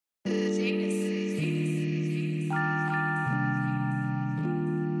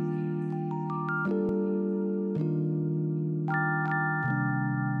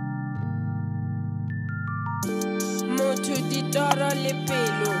toro le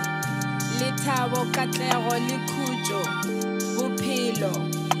pelo le thabo katlego le khutso bophelo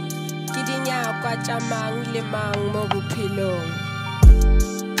ke dinyakwa tša mang le mang mo bophelong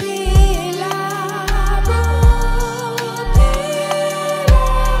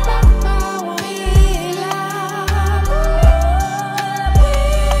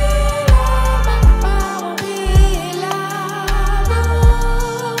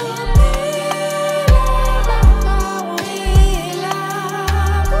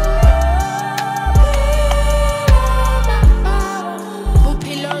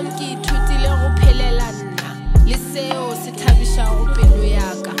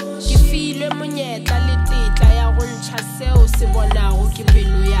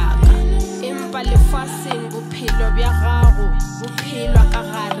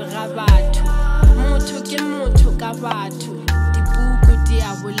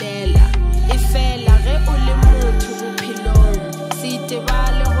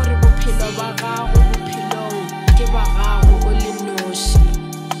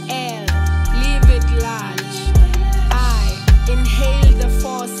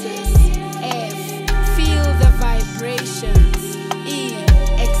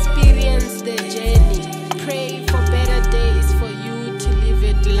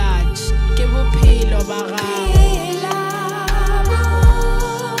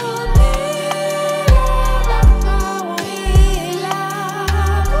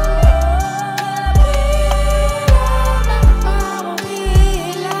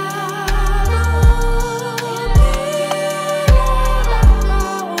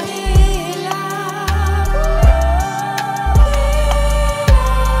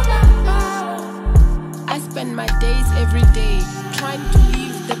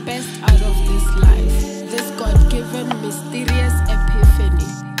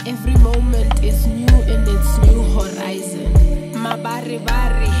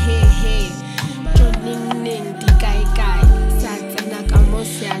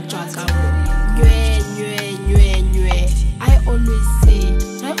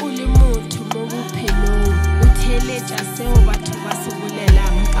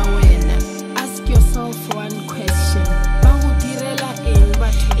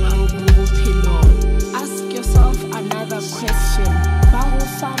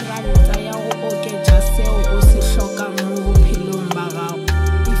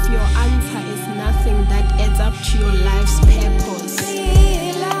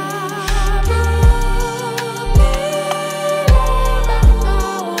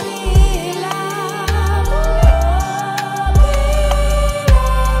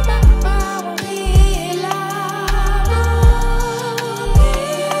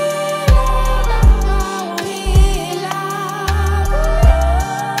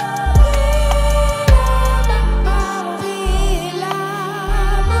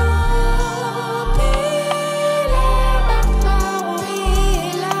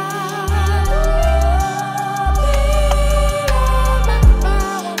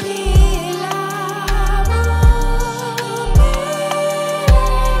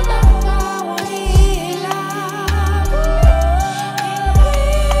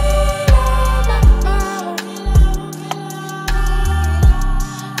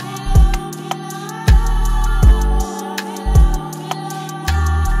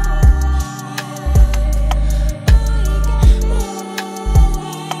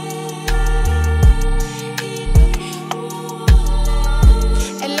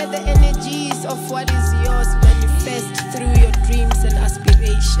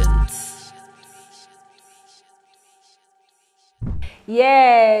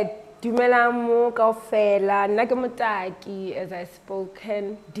Dumelang ka Phala Naka Motaki as I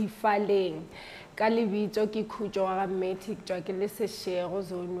spoken Phaleng ka lebitso ke khutso wa Matic tswa ke le seshego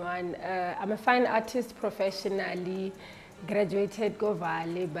zone 1 I'm a fine artist professionally graduated go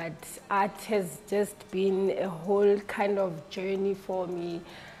Valley but art has just been a whole kind of journey for me.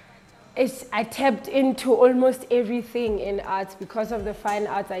 I tapped into almost everything in arts because of the fine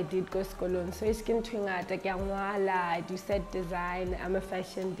arts I did go school. So I do set design, I'm a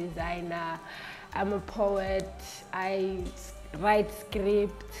fashion designer, I'm a poet, I write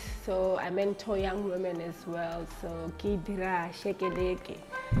scripts, so I mentor young women as well. So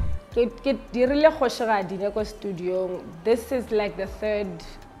studio. This is like the third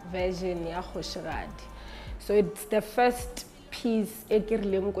version ya so it's the first piece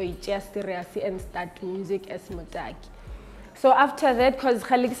and start music as Motaki. So after that, because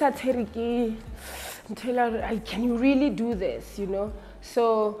can you really do this, you know?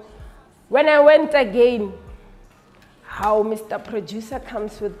 So when I went again, how Mr. Producer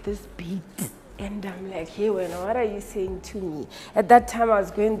comes with this beat, And I'm like, hey, what are you saying to me? At that time, I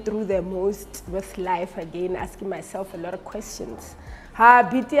was going through the most with life again, asking myself a lot of questions. Ha,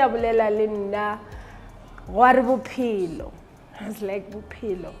 biti abulela linna, what bophelo? I was like,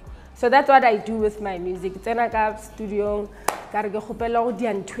 bophelo. So that's what I do with my music. It's in a studio, ka re ke khopela go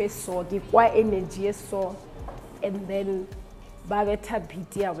dia ntwe so, ke kwa energy so, and then ba betha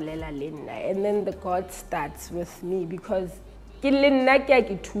biti abulela linna, and then the God starts with me because ke linna ke a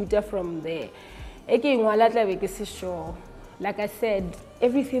ke thuta from there. Like I said,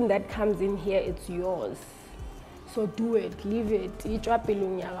 everything that comes in here, it's yours. So do it, leave it. And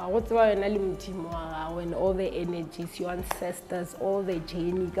all the energies, your ancestors, all the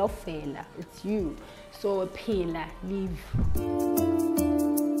journey, go Phala. It's you. So Phala, leave.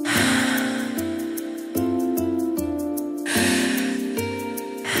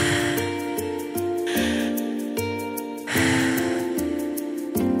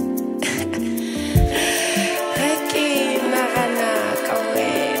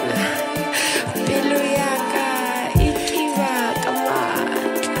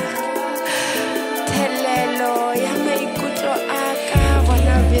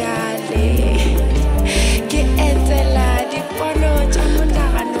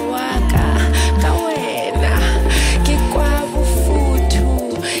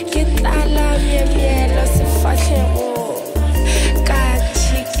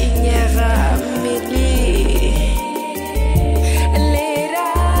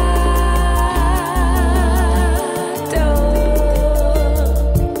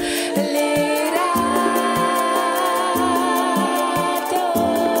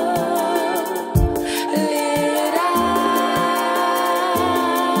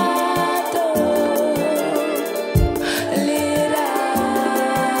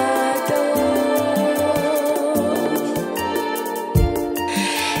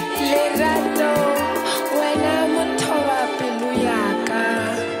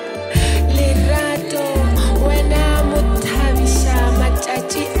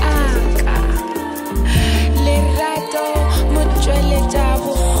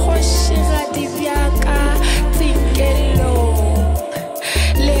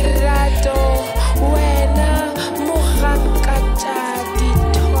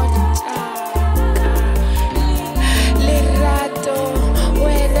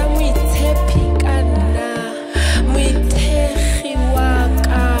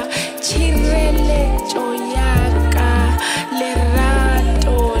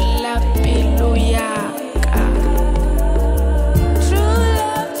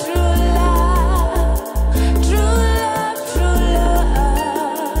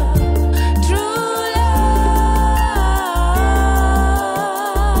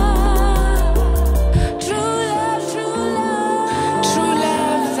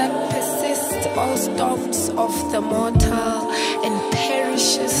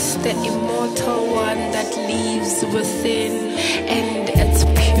 Within, and it's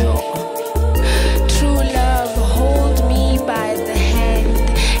pure. True love, hold me by the hand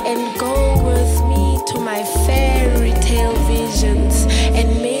and go with me to my fairy tale visions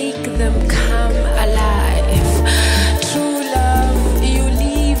and make them come alive. True love, you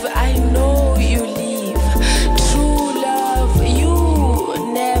leave, I know you leave. True love, you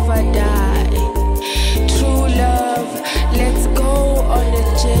never die. True love, let's go on a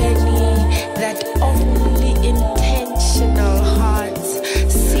journey that only intentional hearts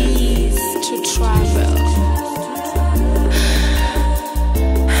cease to travel.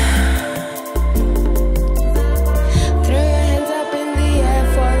 Throw your hands up in the air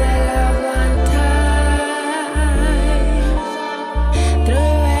for the love one time. Throw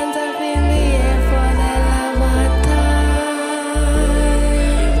your hands up in the air for the love one time.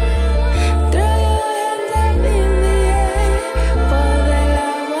 Throw your hands up in the air for the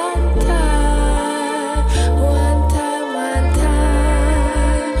love one time. One time, one time.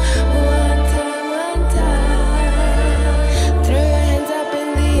 One time, one time. Throw your hands up in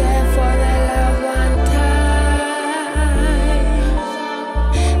the air for the love one time.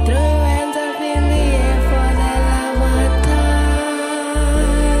 Throw your hands up in the air for the love one time.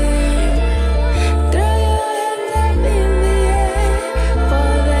 Throw your hands up in the air for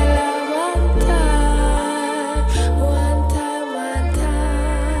the love one time. One time, one time.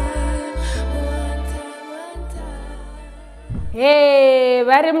 One time, one time. Hey,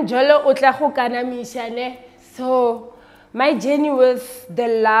 Barim Jolo Utlakhukana Mishane. So, my journey with the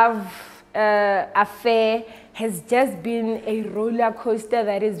love affair has just been a roller coaster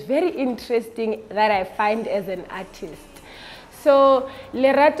that is very interesting that I find as an artist. So,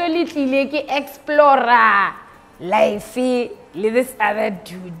 Lerato Litlile ki explora life with this other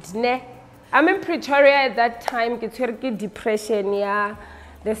dude, ne? I'm in Pretoria at that time. It's depression, yeah.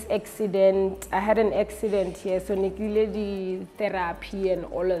 This accident, I had an accident here, so the therapy and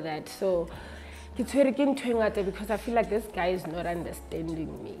all of that. So because I feel like this guy is not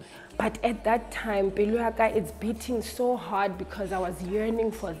understanding me. But at that time, it's beating so hard because I was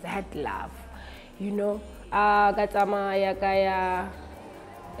yearning for that love, you know.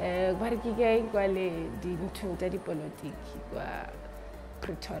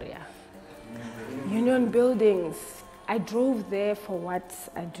 Pretoria. Union buildings. I drove there for what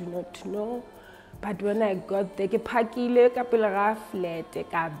I do not know, but when I got there,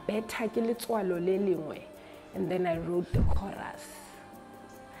 and then I wrote the chorus.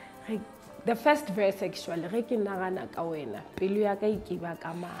 The first verse actually,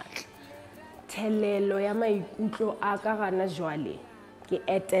 Thelelo ya maikutlo a ka gana jwale ke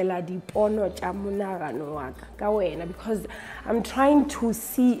etela dipono tša monagano wa ka wena, because I'm trying to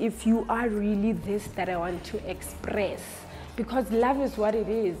see if you are really this that I want to express, because love is what it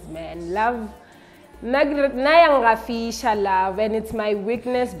is, man. Love love, and it's my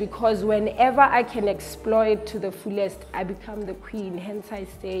weakness, because whenever I can exploit to the fullest, I become the queen. Hence I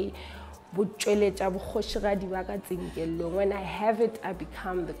say when I have it, I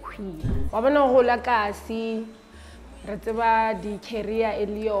become the queen. The career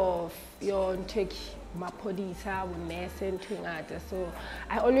so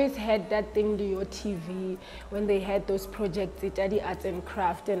I always had that thing to your TV when they had those projects, the arts and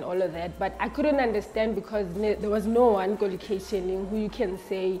craft and all of that, but I couldn't understand because there was no one qualification who you can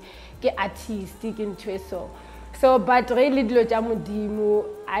say get artistic into so but really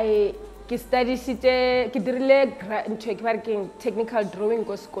I studied technical drawing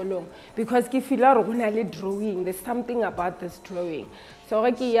because drawing, there's something about this drawing. So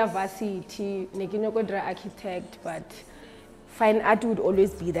I varsity, architect, but fine art would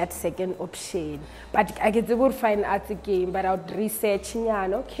always be that second option. But I get the word fine art again, but I would research,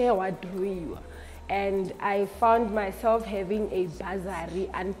 okay, what drew you? And I found myself having a bursary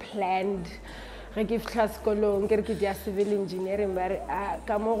unplanned. I give class civil engineering, but I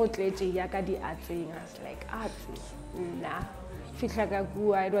was like, arts, nah.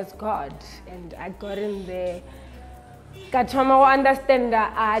 It was God, and I got in there. I understand the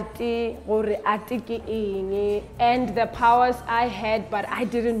art, and the powers I had, but I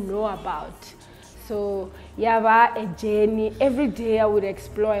didn't know about. So, yeah, a journey. Every day I would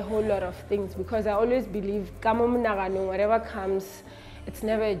explore a whole lot of things, because I always believe, whatever comes, it's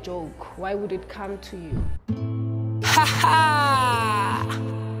never a joke. Why would it come to you? Ha ha!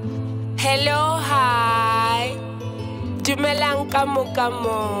 Hello, hi. Dumelang kamo.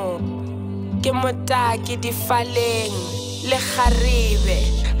 Ke Motaki di Phaleng. Le Kharibe.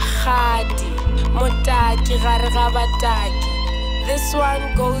 Khadi. Motaki Bataki. This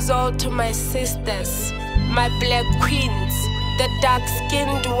one goes out to my sisters, my black queens, the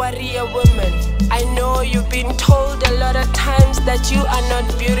dark-skinned warrior women. I know you've been told a lot of times that you are not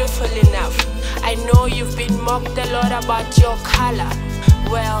beautiful enough. I know you've been mocked a lot about your color.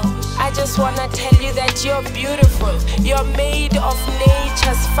 Well, I just wanna tell you that you're beautiful. You're made of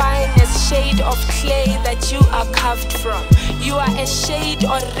nature's finest shade of clay that you are carved from. You are a shade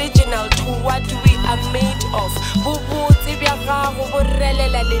original to what we are made of.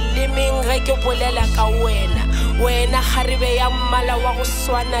 Wena kharibe ya mmala wa go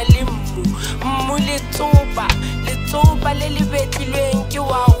swana le mmu le tsopa le lebetlilweng ke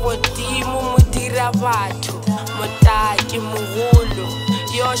wa godimo modira batho Motaki mogolo.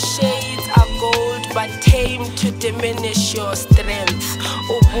 Your shades are gold but tame to diminish your strength.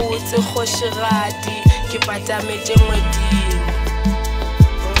 O botse kgoshigadi ke patametse modimo.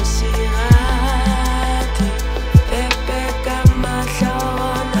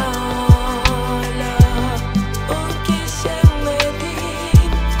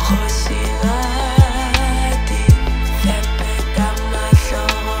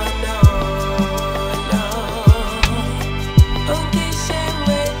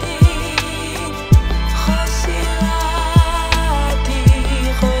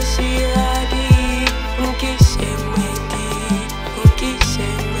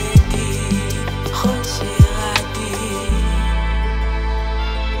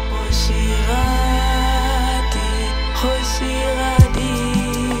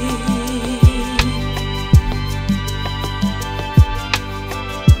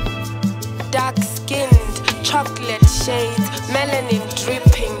 Dark-skinned, chocolate shades, melanin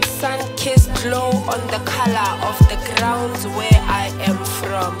dripping, sun-kissed glow on the color of the grounds where I am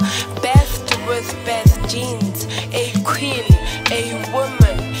from. Bathed with Beth jeans, a queen, a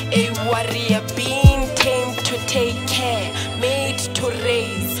woman, a warrior, being tamed to take care, made to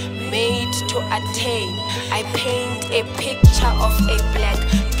raise, made attain. I paint a picture of a black,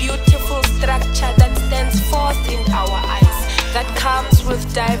 beautiful structure that stands forth in our eyes, that comes with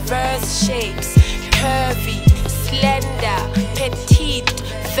diverse shapes, curvy, slender, petite,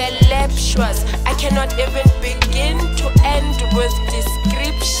 voluptuous. I cannot even begin to end with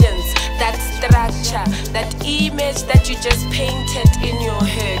descriptions. That structure, that image that you just painted in your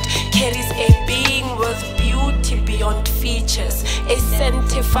head carries a being with beauty beyond features, a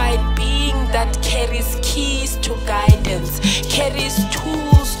sanctified being that carries keys to guidance, carries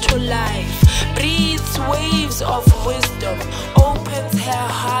tools to life, breathes waves of wisdom, opens her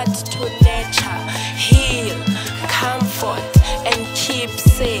heart to nature, heal, comfort, and keep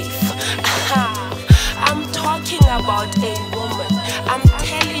safe. I'm talking about a woman. I'm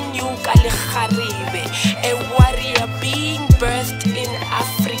telling you, a warrior being birthed in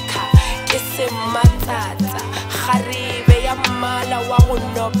Africa. Kese matata, Kharibe ya mala wa go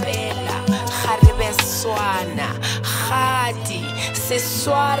nopela, Kharibe swana, Khadi, se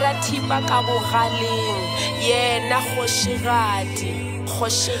swara thipa ka bogaleng, yena Kgoshigadi,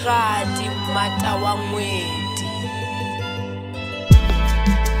 Kgoshigadi mata wa ngwedi.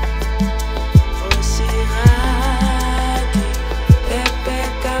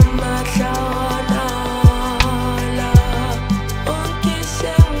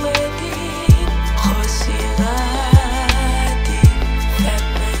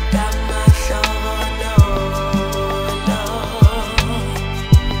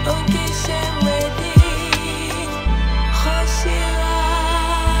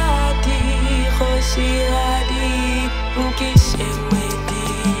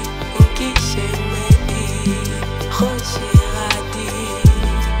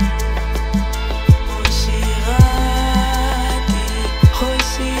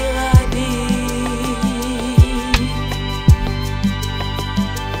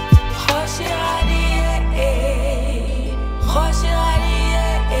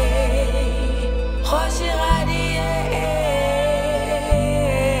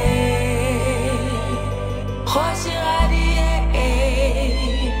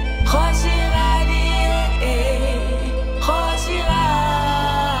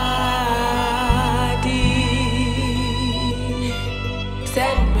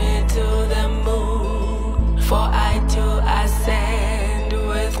 Send me to the moon, for I to ascend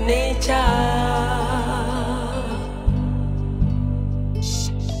with nature.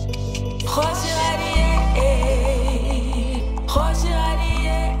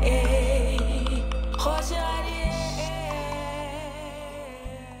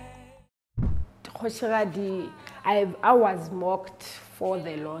 I was mocked for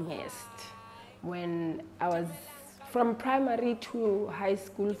the longest when I was from primary to high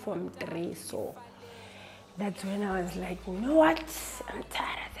school, from 3. So that's when I was like, you know what, I'm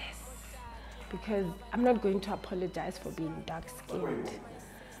tired of this, because I'm not going to apologize for being dark-skinned.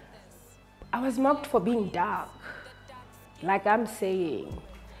 I was mocked for being dark, like I'm saying.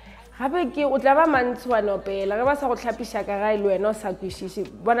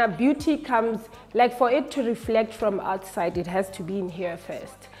 Beauty comes, like, for it to reflect from outside, it has to be in here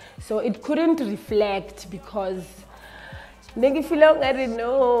first. So it couldn't reflect because I feel like I don't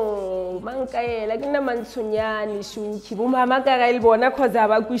know, like na mantsonyani shuki bo mama ka ga ile bona cause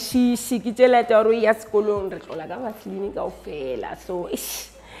aba kushishi ke tela toro ya sekolong re tlola ka ba clinic ka ofela. So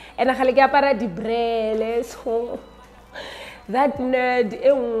and ga le ke apara dibrele, so that nerd e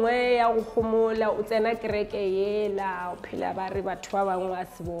nngwe ya go gomola o tsena kereke yela o phela ba re batho ba bangwe a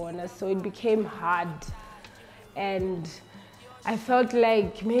se bona. So it became hard, and I felt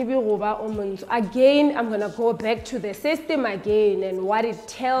like maybe again I'm gonna go back to the system again, and what it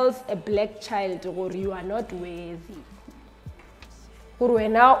tells a black child, you are not worthy. The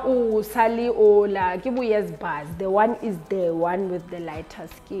one is the one with the lighter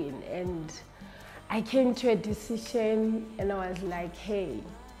skin. And I came to a decision, and I was like, hey,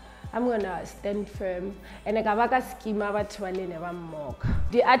 I'm gonna stand firm. And I got schema, but never mock.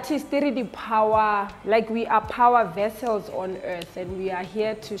 The artist, the power, like we are power vessels on earth, and we are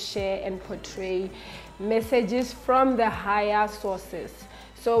here to share and portray messages from the higher sources.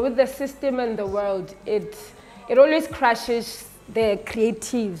 So with the system and the world, it always crushes the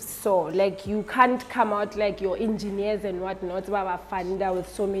creatives. So like you can't come out like your engineers and whatnot, with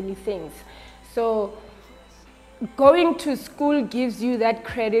so many things. So going to school gives you that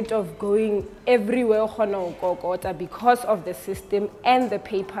credit of going everywhere because of the system and the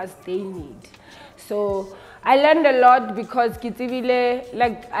papers they need. So I learned a lot because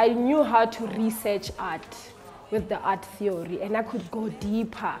like I knew how to research art with the art theory, and I could go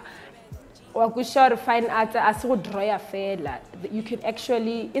deeper. Wakusha fine art as draw fela. You can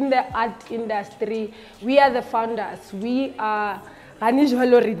actually, in the art industry, we are the founders. We are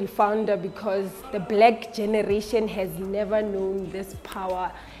already the founder because the black generation has never known this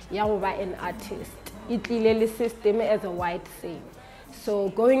power. Yawa an artist. It really system as a white thing. So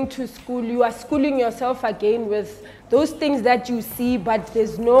going to school, you are schooling yourself again with those things that you see, but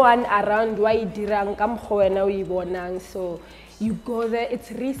there's no one around. Why dirang kam so you go there,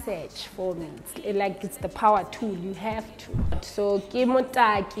 it's research for me. It's the power tool, you have to. So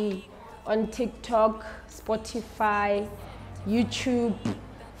Motaki on TikTok, Spotify, YouTube,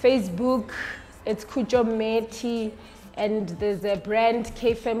 Facebook, it's Kujo Meti, and there's a brand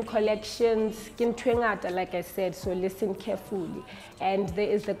KFM Collections, like I said, so listen carefully. And there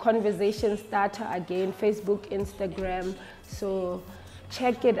is the conversation starter again, Facebook, Instagram, so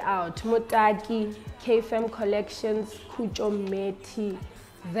check it out. Motaki, KFM Collections, Kujo Meti,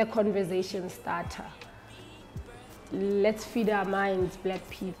 the conversation starter. Let's feed our minds, black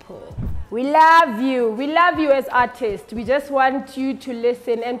people. We love you as artists. We just want you to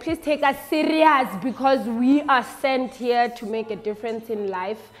listen, and please take us serious because we are sent here to make a difference in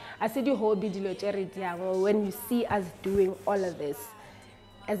life. I said you hold when you see us doing all of this.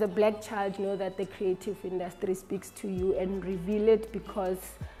 As a black child, know that the creative industry speaks to you, and reveal it because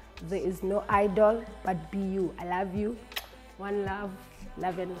there is no idol but be you. I love you. One love,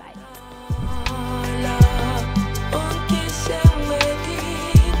 love and light.